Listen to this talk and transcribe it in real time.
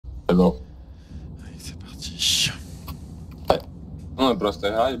C'est bon. Allez, c'est parti. Ouais. Non, просто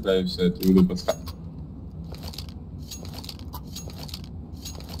грай, бля, и все, ты буду подскакивать.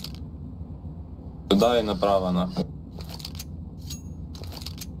 Туда и направо, нахуй.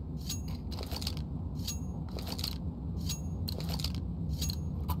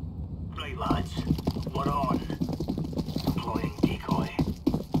 Right, lads, we're on. Deploying decoy.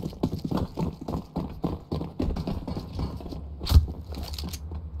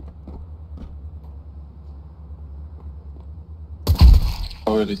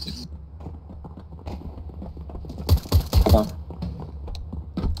 Вылетит. Ага.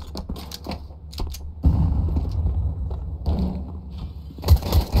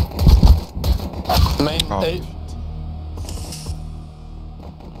 Main Oh, A. putain.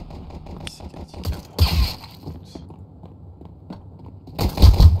 C'est critique, là.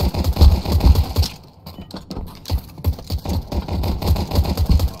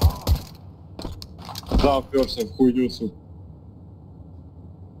 Да, уперся в хуйню, сука.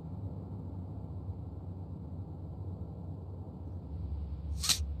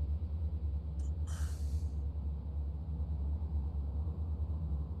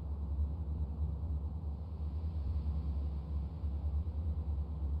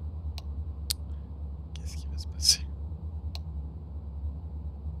 Qu'est-ce qui va se passer?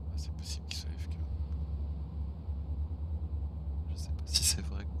 Ah, c'est possible qu'il soit FK. Je sais pas si c'est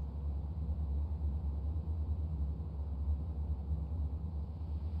vrai.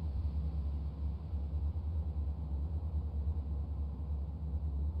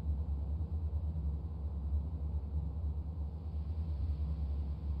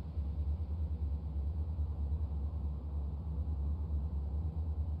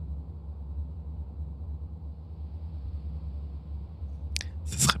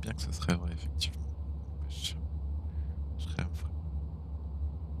 Ce serait bien que ce serait vrai, effectivement. Je serais vrai.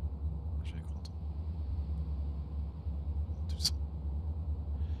 Je vais être content. Tout ça.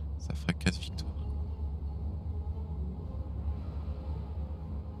 Ça ferait 4 victoires.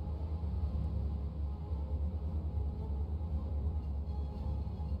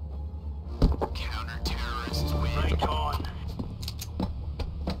 Right on.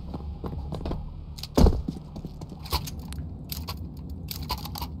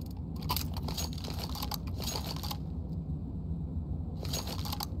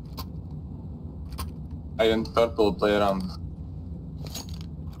 I went purple, play around.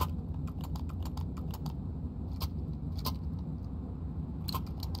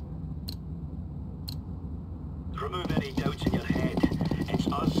 Remove any doubts in your head. It's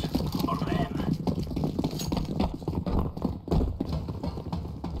us or them.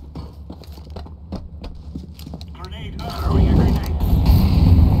 Grenade, throwing a grenade.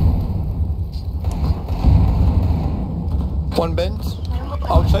 One bend,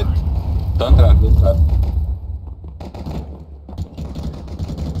 outside. Don't run, don't run.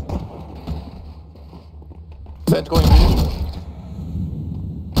 Vent going in.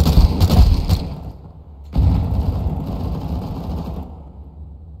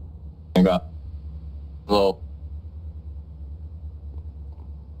 I got low.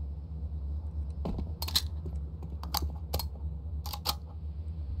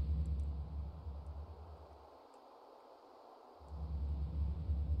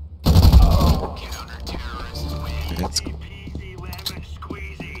 Let's go. Easy, lemon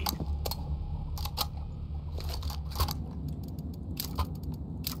squeezy.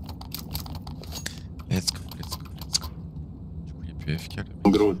 Let's go, let's go, let's go. Du coup, il n'y a plus FK le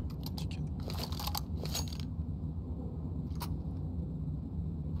mec. Gros.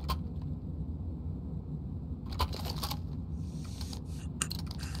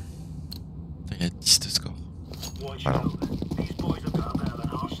 Il y a 10 de score. Watch Voilà. out. These boys have got a bit of an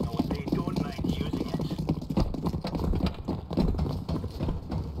arsenal and they don't mind using it.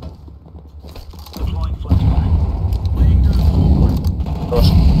 Deploying flashbang. Laying down smoke. Хорош.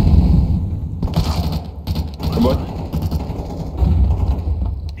 Вот.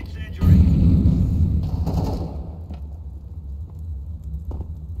 Incendiary.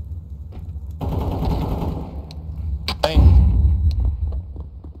 Main.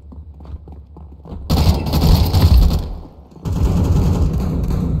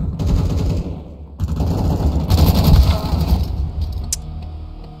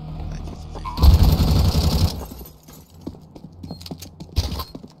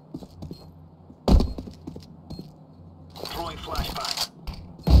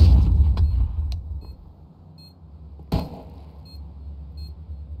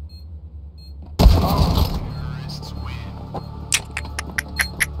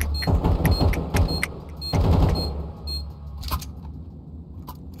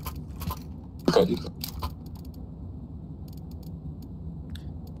 Sorry.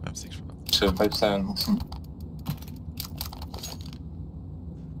 problème, c'est que je peux pas. Je 5-7 Maxime.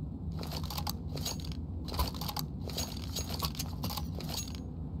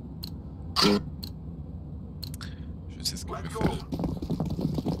 Je sais ce que je vais faire.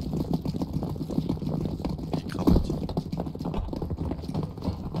 Il craint un petit.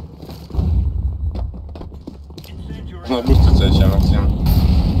 Нужно буститься еще, Максим.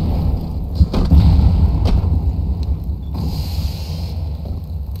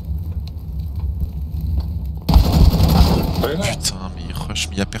 Прыгай. Putain, mais il rush,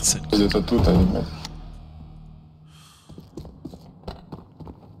 mais y'a personne. Где-то тут они, блядь.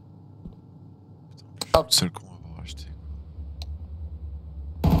 Putain, en plus, je suis le seul con à avoir acheté.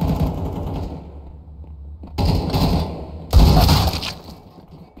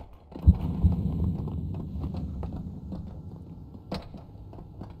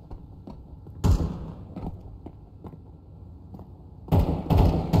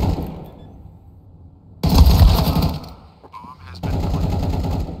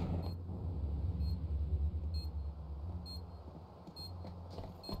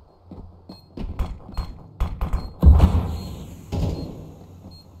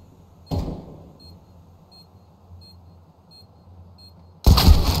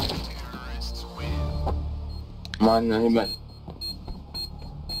 Нормально, ребят.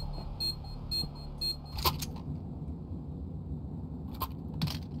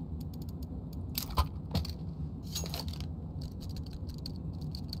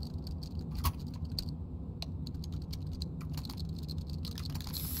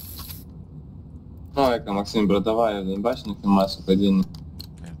 Ну, яка, Максим, братова, не бачиш, не маєш падіння.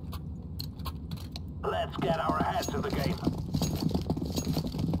 Let's get our heads in the game.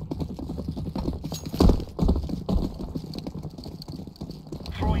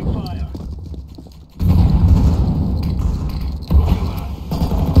 Throwing fire.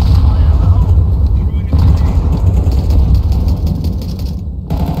 Fire in the hole. Throwing a grenade.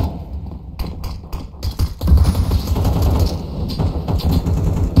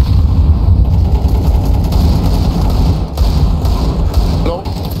 Low.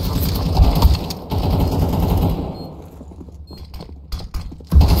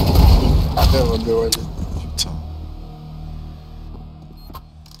 There we go. Putain.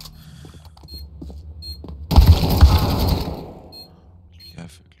 Lui, il est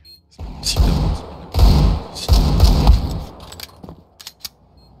aveugle. C'est pas possible d'avoir ça.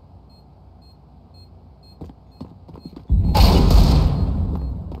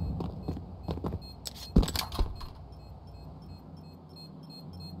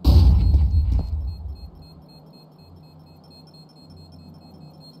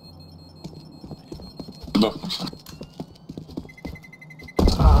 Дохнувся.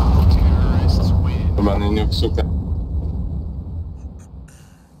 Ебаный нюк, сука.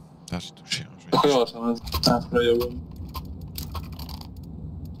 Ah, j'ai touché. Hein. Je vais Хуёво, что она с проёбом.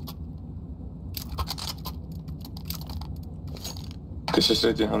 Ты сейчас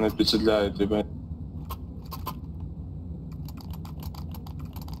рейтинг, она впечатляет, ебать.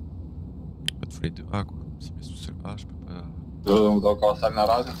 pas de voler de A quoi. Si je mets tout seul A, je peux pas. Там колоссальная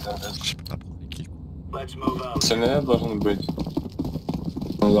разница. Je peux pas prendre les kills quoi. Let's move out. Сильнее должен быть.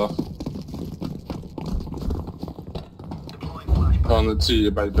 Ну да. Deploying flashbang. Он идти,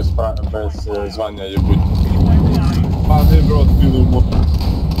 ебать, без звания ебуть. Падай в рот, пилу ему.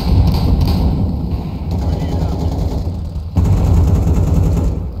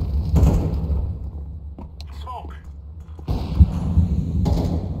 Smoke.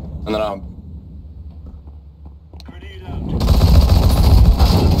 Он рамп. Grenade out.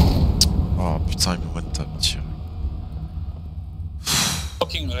 Oh putain, il me one tap tiré.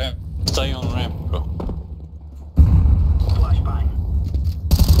 Fucking ramp. Stay on ramp, bro. Flashbang.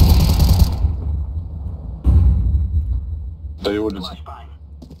 Дай улицу. Flashbang.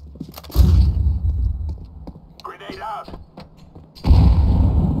 Grenade out.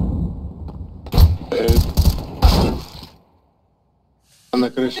 На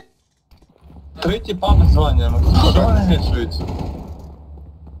крыше. Третий пап звания, Максим. Давай швидше.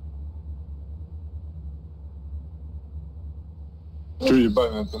 Чё,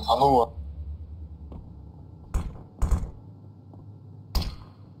 ебать, меня пингануло?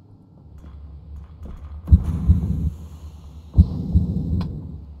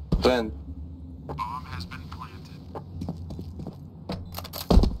 Блин.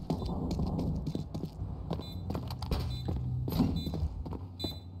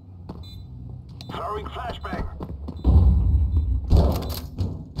 Throwing flashbang.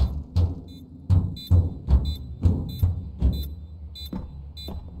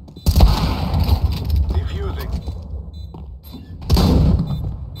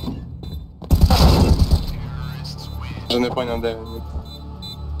 Вже не поняв, де він.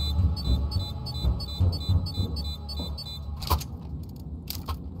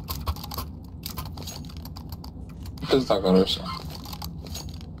 Пизда, короче.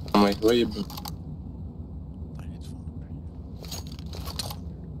 Мы их выебем. Ah, il est devant lui. Trop nul.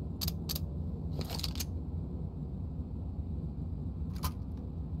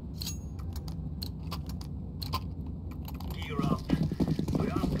 Gear up. We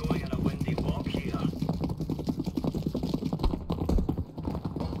aren't going on a windy walk here.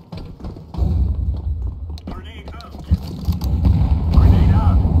 Grenade out. Grenade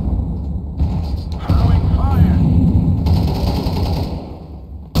out. Throwing fire.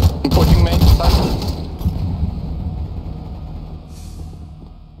 Pushing main side.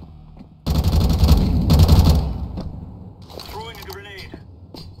 Throwing a grenade.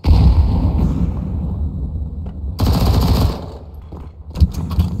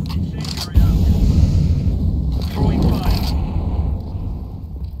 Incendiary out. Throwing fire.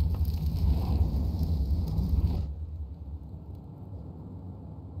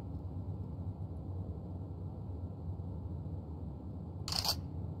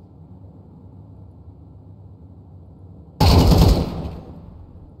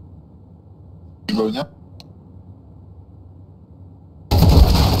 Гуня.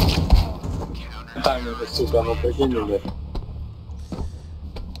 Там уже, сука, ну прикинь уже.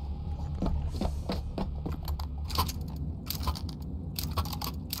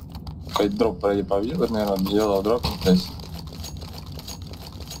 Хоть дроп пройди повидел, наверное, делал дроп здесь.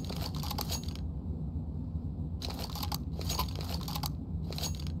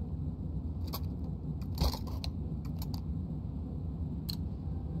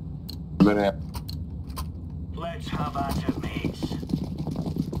 Берем. Let's have at it, mates.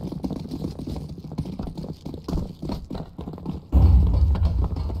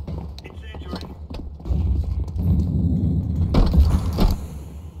 Incendiary.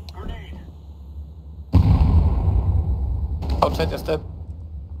 Grenade. Outside your step.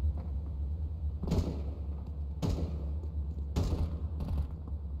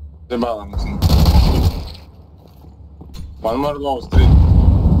 Забала, Максим. One more low street.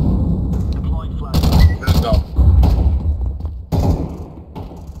 Deploying flashbang. Let's go.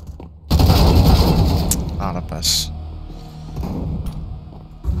 Ah, la passe.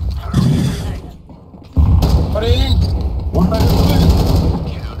 Throwing a grenade. Парень! Он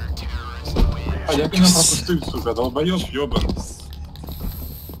а я меня пропустил, сука, долбоёб, ёбан. Je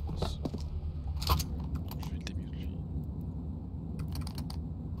vais le démute lui.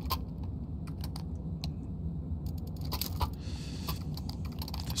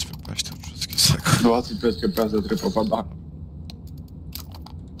 Je peux pas acheter autre chose que ça, quoi. 25 кп за 3 попада.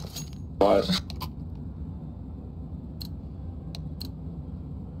 Ладно.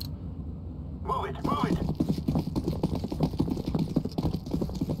 Move it, move it.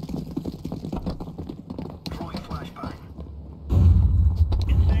 Throwing flashbang.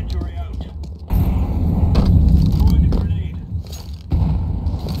 Incendiary out. Throwing a grenade.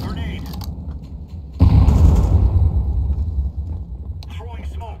 Grenade. Throwing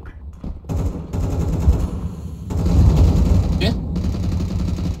smoke. Где?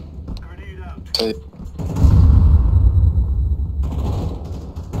 Grenade out. Эй.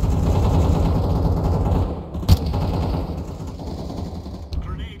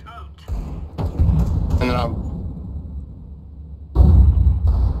 Grenade out. Нрав.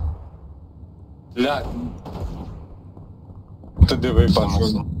 Блядь. Ти диви,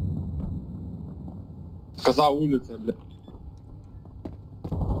 пацан. Казав вулиця, блядь.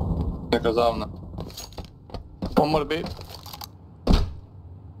 Не казав на. Помор бій.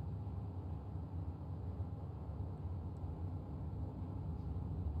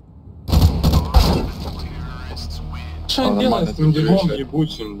 Что он делает с этим дерьмом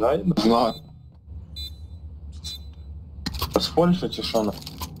ебучим, да? Знаю. Споришь, чи шо на?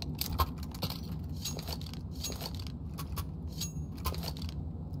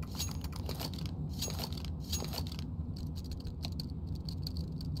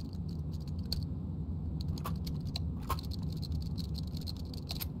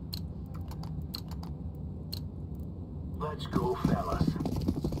 Let's go, fellas.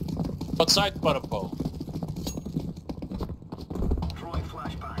 Outside purple. Throwing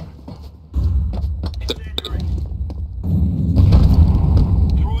flashbang. Incendiary.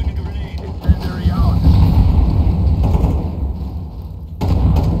 Throwing a grenade. Incendiary out.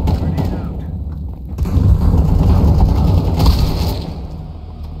 Grenade out.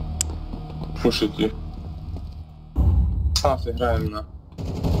 Пушите. А, сыграем на.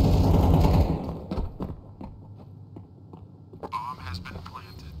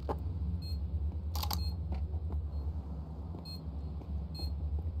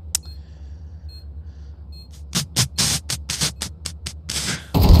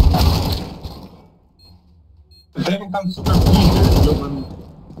 Та він там сука бігає, ёбаний.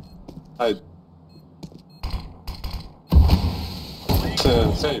 Ай. Це,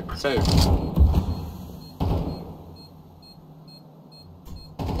 сейв, сейв.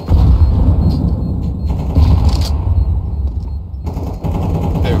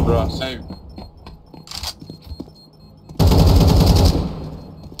 Сейв, бро, сейв.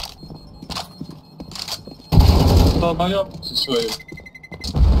 Долбоёб зі своїм.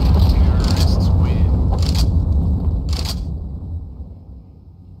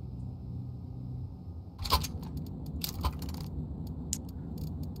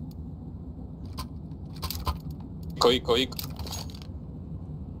 Iko.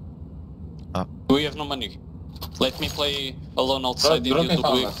 Ah. We have no money. Let me play alone outside in Drop me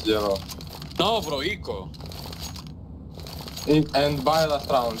YouTube. fast, zero. No, bro, Iko. And buy last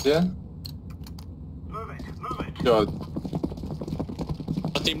round, yeah? Move it. Good.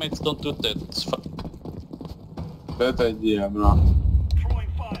 Our teammates don't do that. It's Bad idea, bro.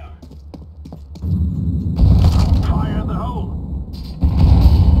 Throwing fire. Fire in the hole.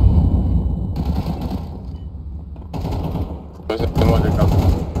 Даже не може как.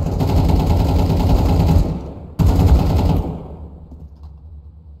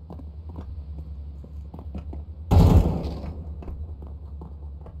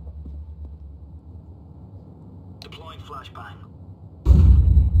 Deploying flashbang.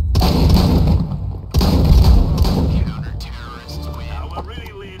 Now we're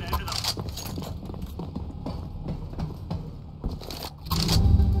really laying into them.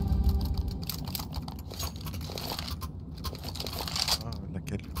 Ah,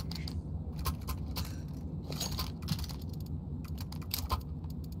 laquelle?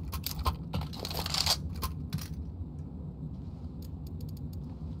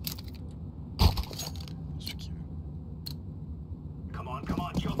 Celui qui veut. Come on,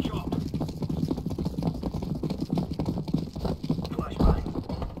 chop. Flashbang.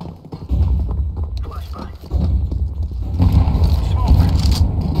 Smoke.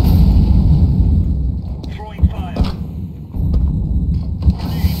 Throwing fire. Grenade.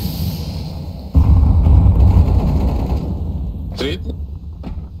 Street?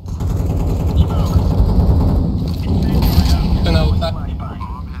 Smoke. Incendiary out. Ти на уса? Flashbang.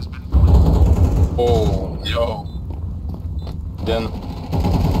 О, йоу. Ден.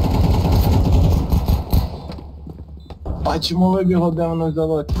 А чому вибігло, де воно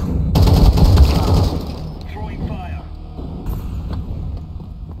взялось? Throwing fire.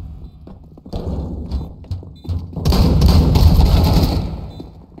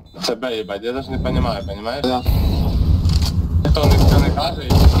 Це Б, їбать, я даже не понимаю, понимаєш? Да. Ніхто не каже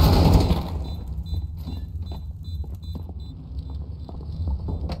і...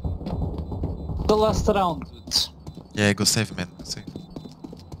 the last round. Yeah, go save, man. Go save.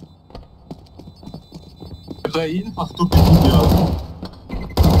 Це інфа, хто підбігав.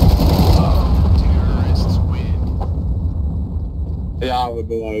 Я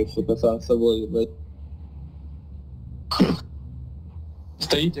вибиваю, сука, сам з собою, їбать.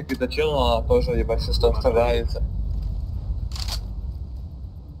 Стоїть як відочило, а теж, їбать, все що вставляється.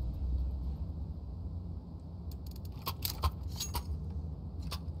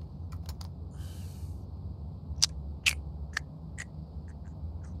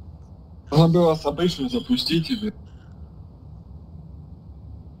 Нужно было с обычной запустить или...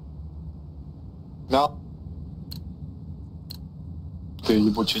 Да. Ты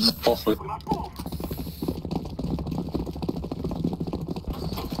ебучий, не похуй.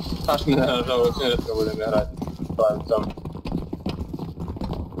 Аж меня уже очень редко будем играть. Пальцем.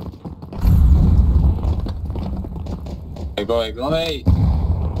 Go, эй!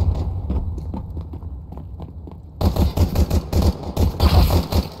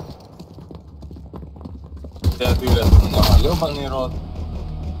 Я дивлюсь на нього, ёбаний рот.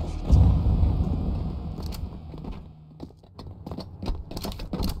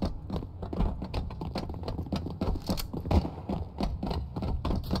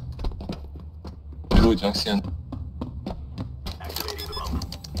 Людям всем. Activating the bomb.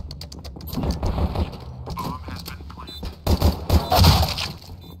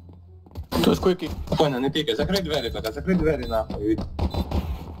 Тут quick. Спокойно, не пикай, закрой двери пока, закрой двери нахуй.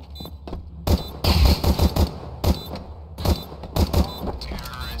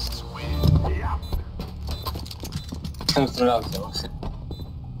 Всем стрелялся вообще.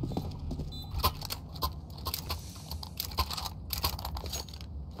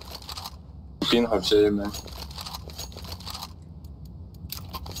 Пинга все время.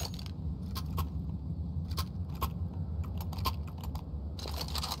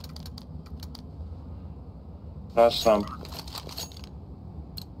 Rush ramp.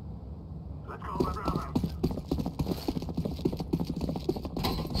 Let's go, my brother.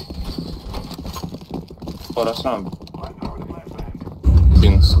 Хорошо.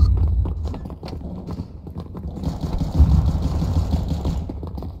 Пинс.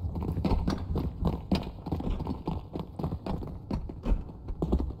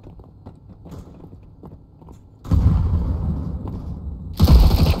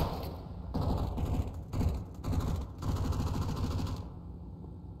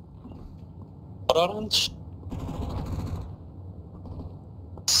 Orange.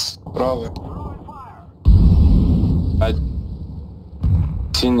 Правый.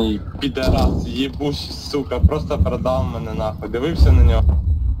 Синій підарас, єбущий, сука, просто продав мене нахуй. Дивився на нього.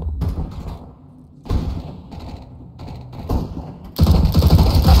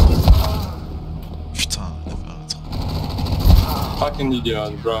 Putain, il y avait un autre. Fucking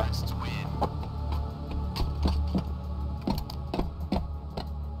idiot, bro.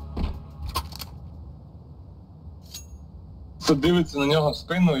 Це дивиться на нього в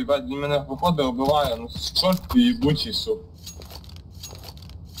спину, і він мене виходить, вбиває, ну чорт ти єбучий, сука.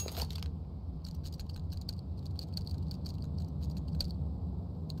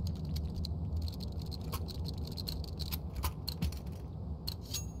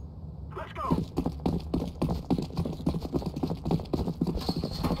 Let's go.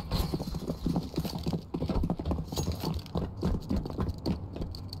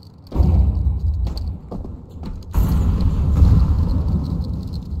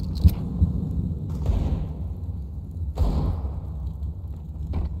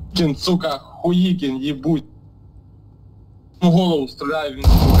 Кін, сука, хуїкін, єбуть. Ну голову стріляю, він,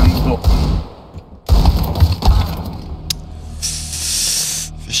 сука, не здох.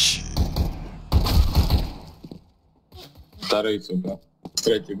 Fais chier. Старий, сука.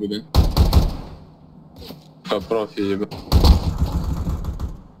 Третій буде. По профі, єбе.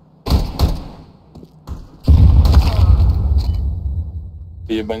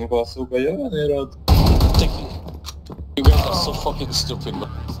 Ебанько, сука, ёбаный рот. You guys are so fucking stupid, bro.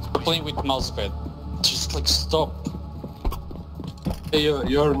 You're playing with mousepad. Just like stop. Hey,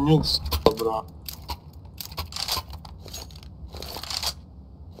 you're nukes, bro.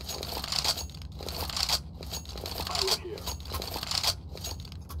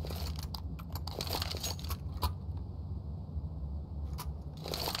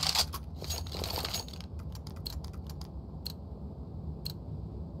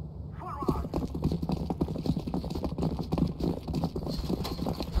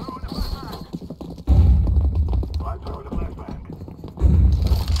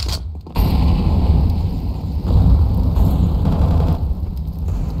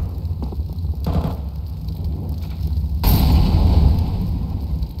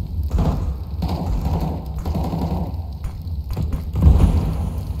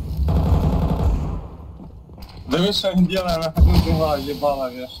 Дивись, що він делає, на ходу дела, ебало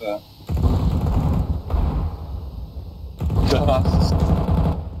вешає. Тарас.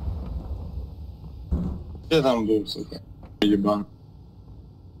 Где там был, сука? Ебан.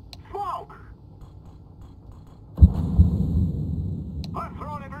 Smoke! I'm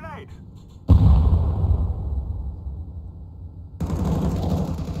throwing a grenade!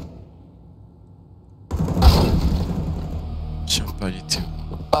 J'aime pas les théos.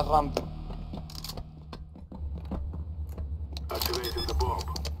 Под рампой. Activating the bomb.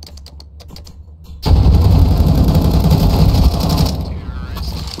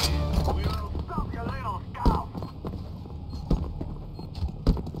 We'll stop your little scout!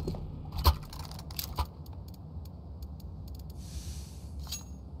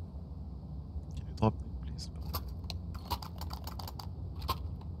 Can you drop me, please?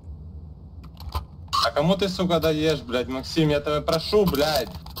 А кому ты, сука, даешь, блядь, Максим, я тебя прошу, блядь.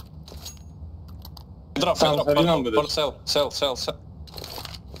 Drop, Сам drop, за вином purple, будешь. sell.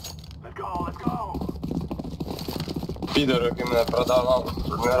 Let's go, let's go! Підор, який мене продавав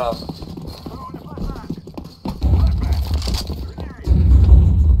не раз. Throwing a flashbang! Flashbang! Grenade!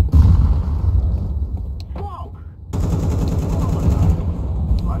 Smoke!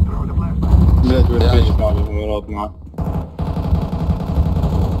 I'm throwing a flashbang! Блядь, ви я їбав його рот, на.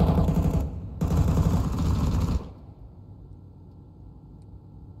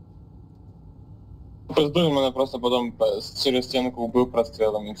 Пиздуй мене просто потім через стінку вбив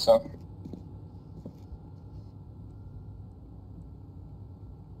прострілом і все.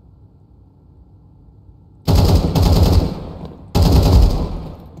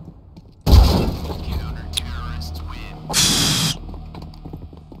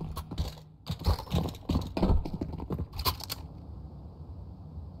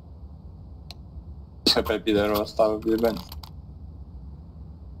 ХП підеру оставив, єбень.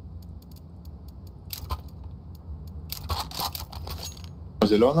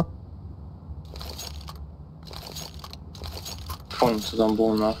 Зелена? Помню, що там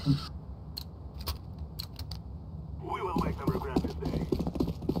був нахуй. We will make them regret this day.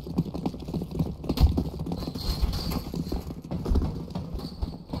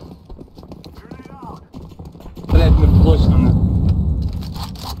 Grenade out. Блять, не точно не.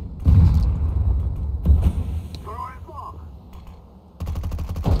 Throwing smoke.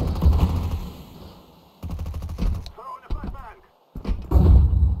 Throwing a flashbang.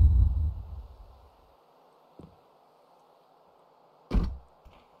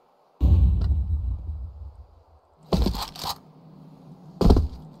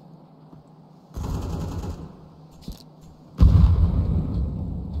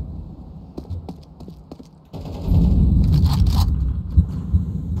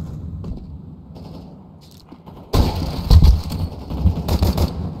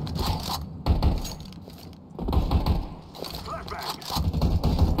 Flashbang.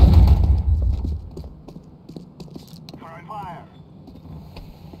 Throwing fire.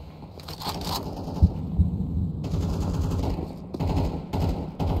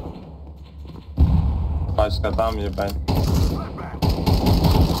 Пачка там, єбать. Flashbang.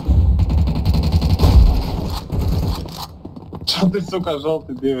 Що ти, сука,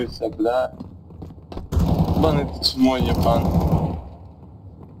 жовтий дивишся, бля? Бане ти чмо, єбан.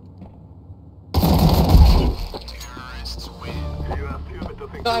 You have stupid to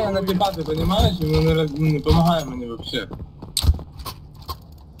think. Та я на дебати, понімаєш? Він не допомагає мені вообще.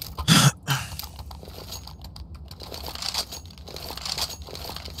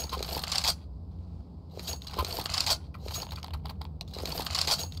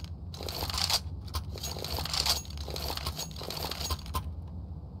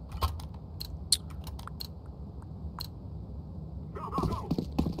 Go, go, go.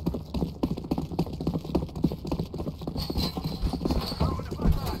 Throwing a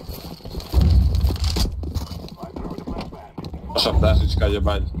flashbang. I'm throwing a flashbang. Наша пташечка,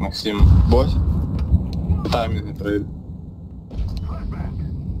 єбать, Максим. Бось? Таймінг не прийде. Flashbang.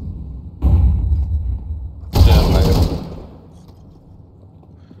 Ще одна є.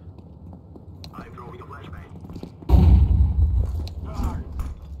 I'm throwing a flashbang. Darn.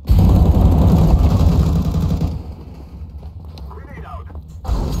 Grenade out.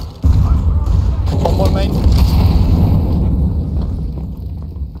 One more main.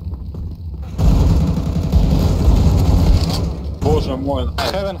 Боже мой.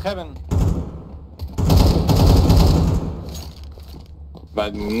 Heaven.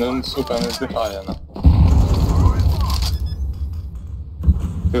 Бать, ну, сука, не здихає на.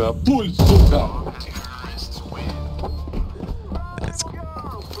 Пульс, сука!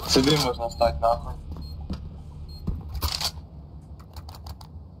 Сюди можна стати, нахуй.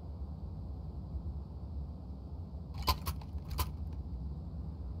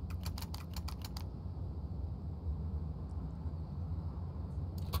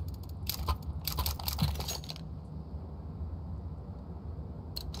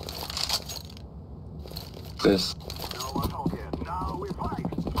 Десь. No more talk here. Now we fight.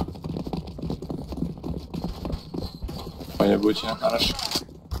 Поєбуче, хорошо.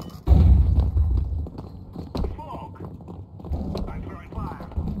 Smoke. I'm throwing fire.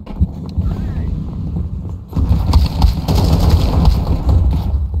 Grenade.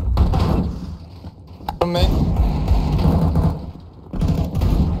 One main.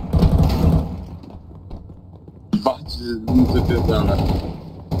 Бать, ну це піздана.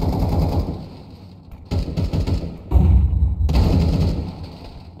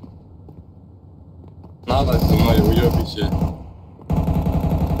 Надо зі мною уйобіче.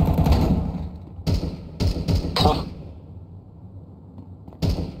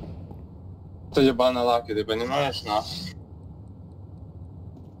 Це єбана лаки, ти понімаєш, нахуй?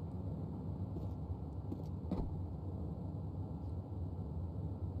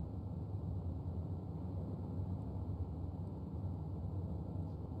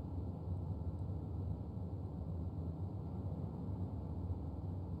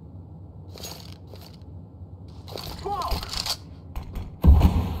 Smoke.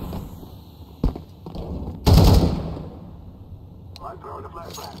 I'm throwing a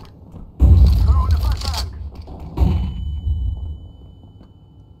flashbang. Throwing a flashbang.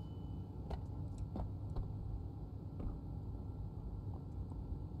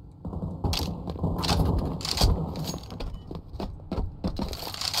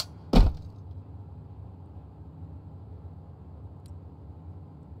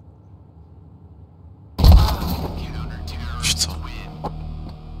 Що?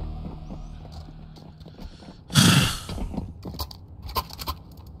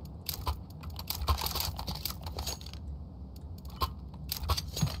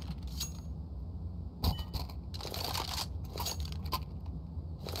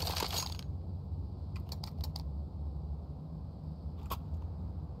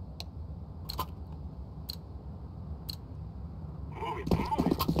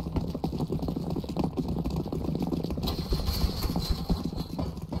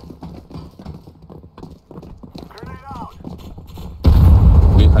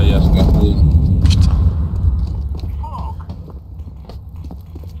 хаешка. Putain. Smoke.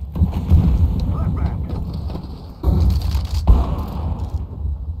 Flashbang.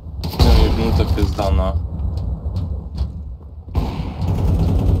 Ну ебнута пизда нахуй.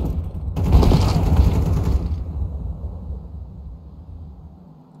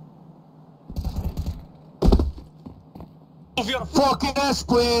 Fucking ass,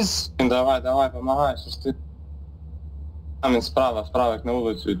 please! Давай, давай, помагай, що ж ти. Там він справа, як на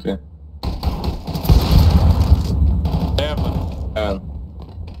вулицю йти. Heaven. Евен.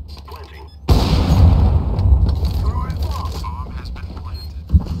 Planting. Throwing smoke. Bomb has been planted.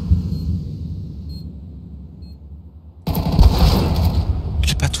 Je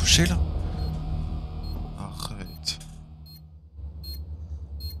l'ai pas touché là? Arrête.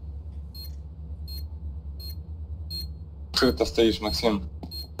 Що ти стоїш, Максим?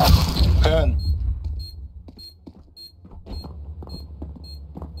 Евен.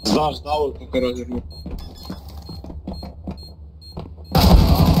 Ждав, поки розірву.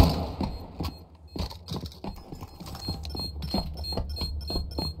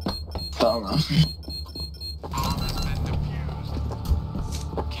 Там, нахуй.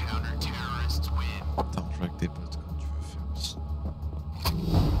 Attends, on joue avec des potes comme tu veux faire aussi.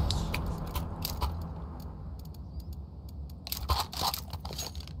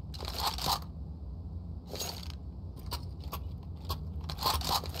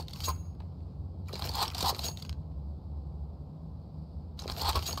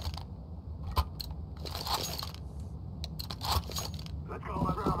 Let's go,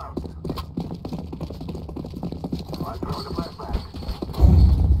 my brother. I throw the flashbang.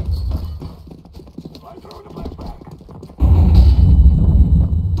 I throw the flashbang.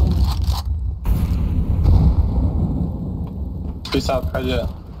 50 хає.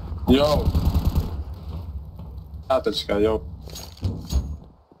 Йоу. Аточка, йоу.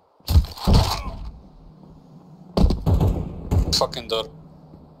 Fucking door.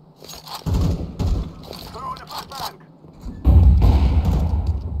 Throw the flashbang.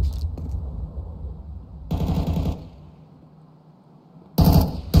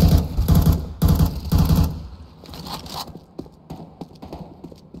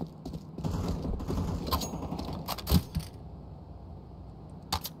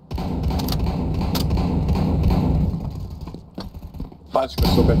 Пачка,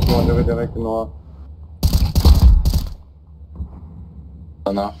 сука, чого диви викинула.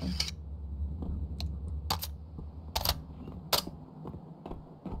 Та нахуй.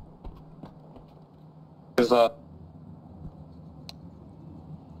 Пизда.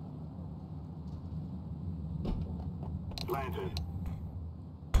 Planted.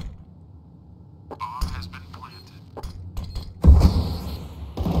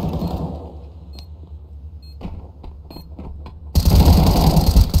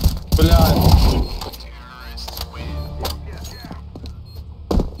 Блядь. Yes, yeah.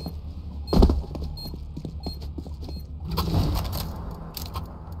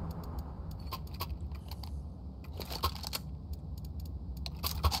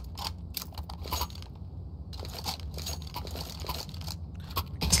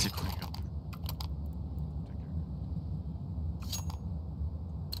 Casse les couilles, gars.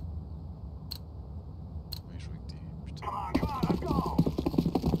 Ouais, jouer avec des. Putain. Come on, let's go.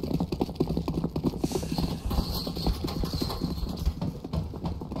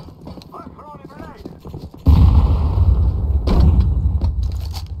 I'm throwing a grenade.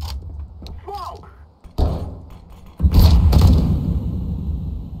 Smoke.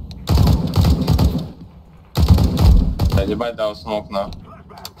 Я ебать дал смог на.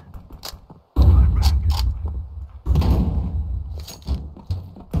 Flashbang. Flashbang. Flashbang.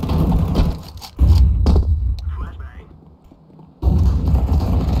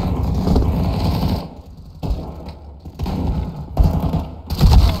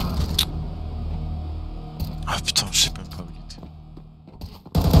 Ah putain, je sais même pas où il était.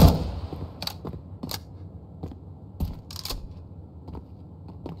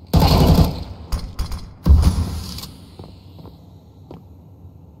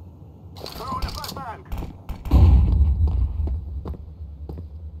 Throwing a flashbang.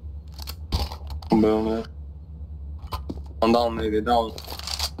 Был, блядь. Он даун, maybe, даун.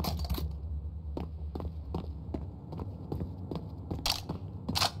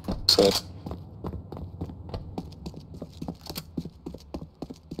 Сэр.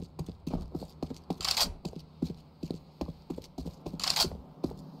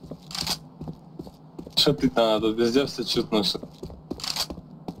 Что ты там, тут везде все чутно, что...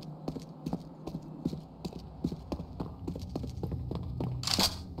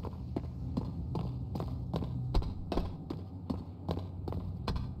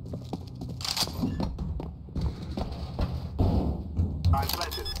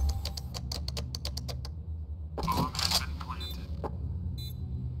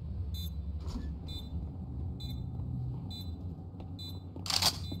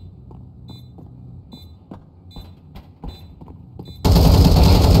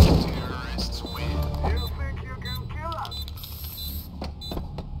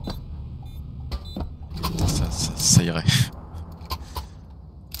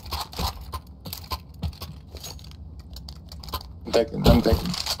 I'm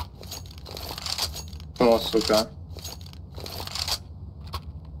taking. Ну, сука.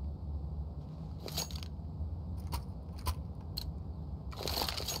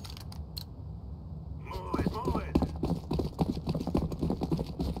 Move it, move it.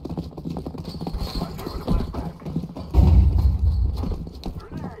 I'm throwing a flashback.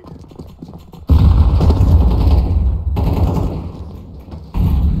 Grenade.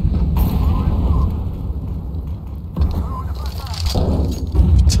 Throwing a flashback.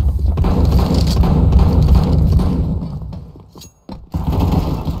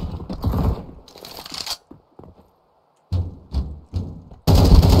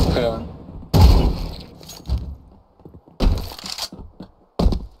 Heaven.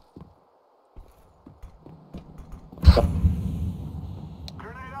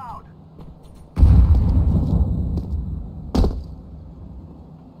 Grenade out.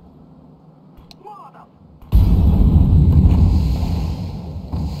 Mother.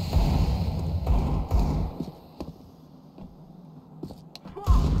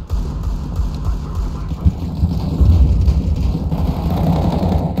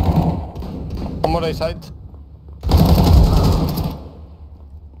 One more right side.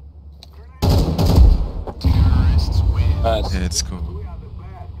 Nice. Let's go. We are the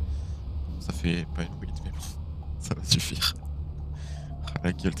best. Ça fait pas une minute, mais bon, ça va suffire. Ah,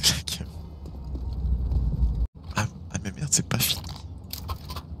 la gueule de la game. Ah mais merde, c'est pas fini.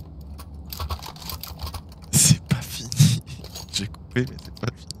 C'est pas fini. J'ai coupé, mais c'est pas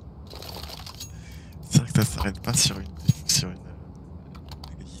fini. C'est vrai que ça s'arrête pas sur une égalité.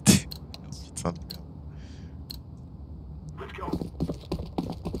 Et ensuite, ça me merde. Let's go.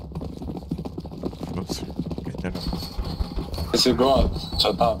 Faut absolument gagner la main. If you go out,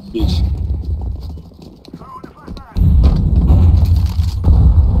 shut up, bitch. Throwing a flashback.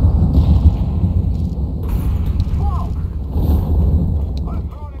 Smoke. I'm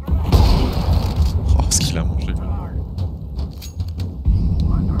throwing a grenade. Oh, ce qu'il a mangé. I'm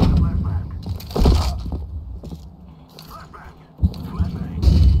throwing a flashback. Flashback. Flashbang.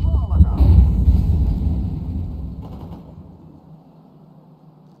 Molotov.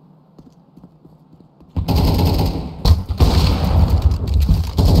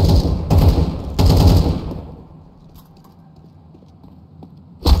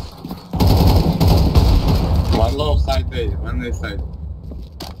 One low side A, one A side.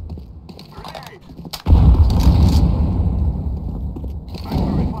 Grenade. I'm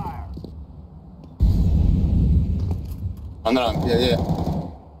throwing fire. One ramp, yeah.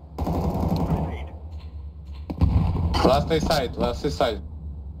 Grenade. Last A side, last A side.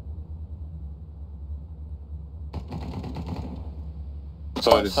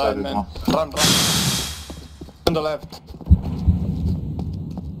 Sorry, Side, sorry. man. Run. On the left.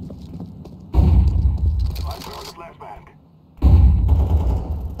 I'm throwing a flashback.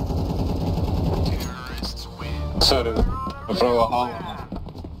 Sorry, попробовал.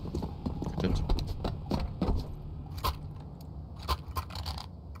 Peut-être.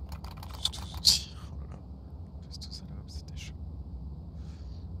 Tous aussi. Oh là là. Tous à la c'était chaud.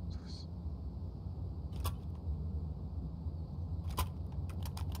 Tous.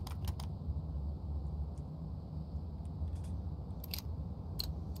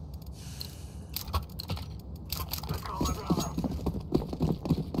 Let's go, my brother.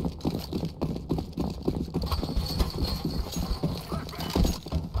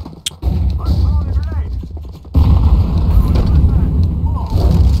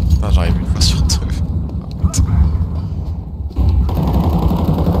 Ah, j'arrive une fois sur deux.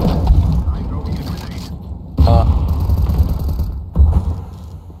 Ah.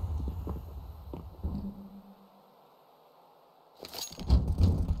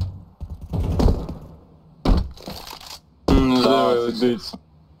 Да, здесь.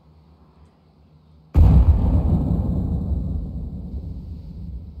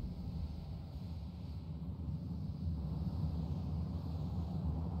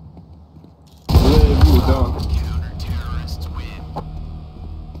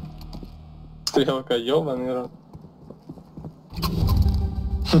 Стрелка, ёбаный рот.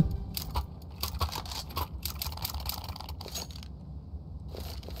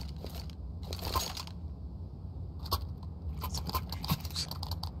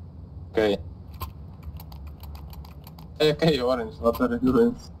 Okay. Okay, orange, what are you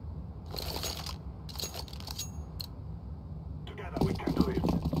doing? Together we can do it.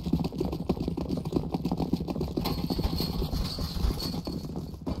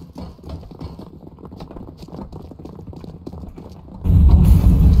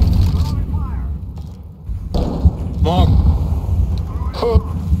 Throwing fire. Smoke!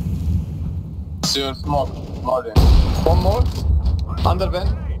 It's your smoke, Molly. One more. Under Ben.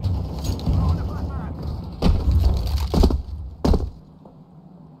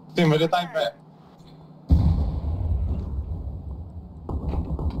 Тим, вилітай Б.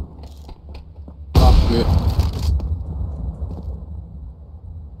 Ахуй.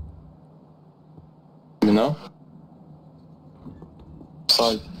 Міно?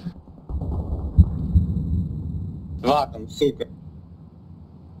 Side. Два там, сука.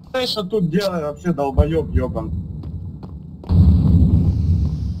 Ты что тут делаешь вообще, долбоёб ёбан?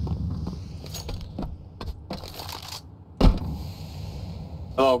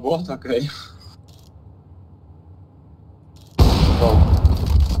 О, бот, окей.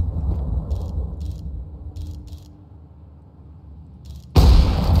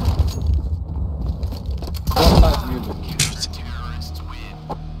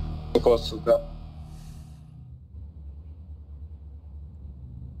 Такого, сука.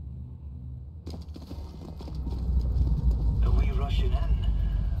 Are we rushing in?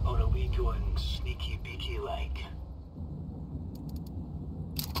 Or are we going sneaky beaky like?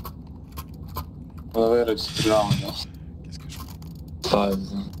 Наверное, стрелял, да. Qu'est-ce que je fais? Side.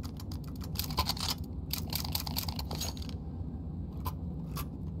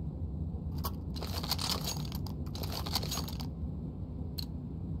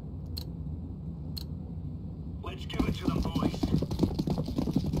 Let's give it to them, boys.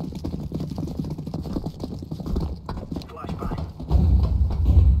 Flashbang.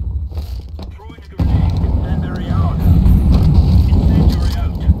 Throwing a grenade. Incendiary out. Incendiary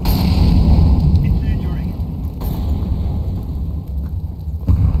out. Incendiary.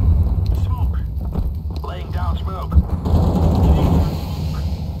 Smoke. Laying down smoke.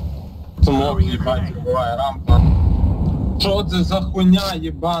 Смог, ебать, бывает, рампа. Что это за хуйня,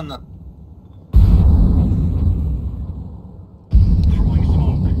 ебана? Throwing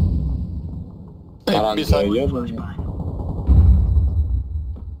smoke. Hey, beside you. Flashbang.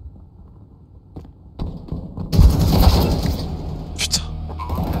 Putain.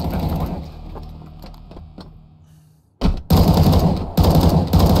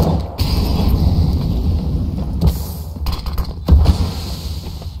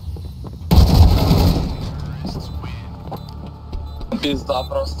 Пизда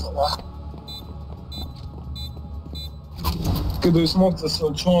просто. Кидаю смок, це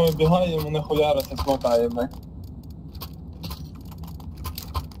все, чому вибігає, йому не хуярити смокає, блядь.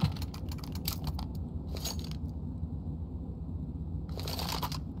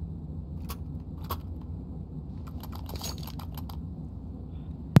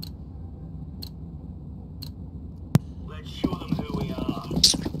 Let's show them who we are.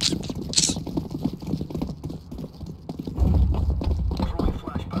 Throwing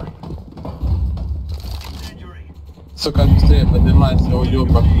flashbang. Incendiary. Сука, быстрее поднимайся,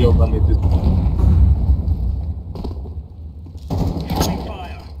 уёбок ёбаный ты. Throwing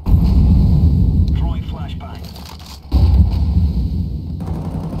fire. Throwing flashbang.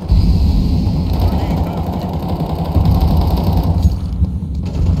 Grenade out.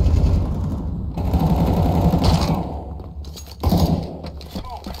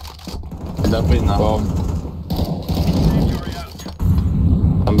 Smoke. Добий на. Incendiary out.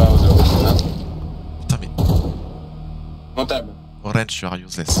 Там Б вже вийшли, да? Putain, mais У тебе. orange, you are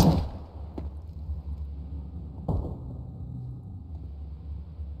useless.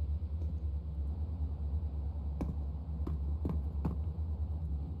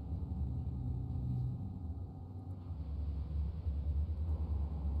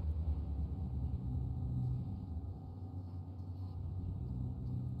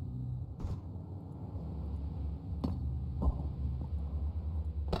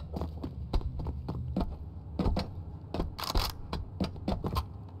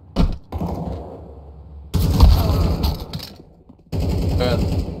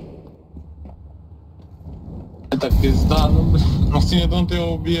 Это пизда, ну блядь. Максим, я думаю, ти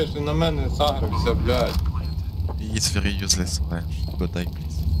його вб'єш, і на мене сагрився, блядь. He is very useless, orange. Go die,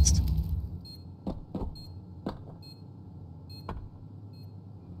 please.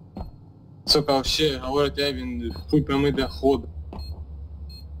 Сука, вообще, говорить, я він хуй пойми де ходить.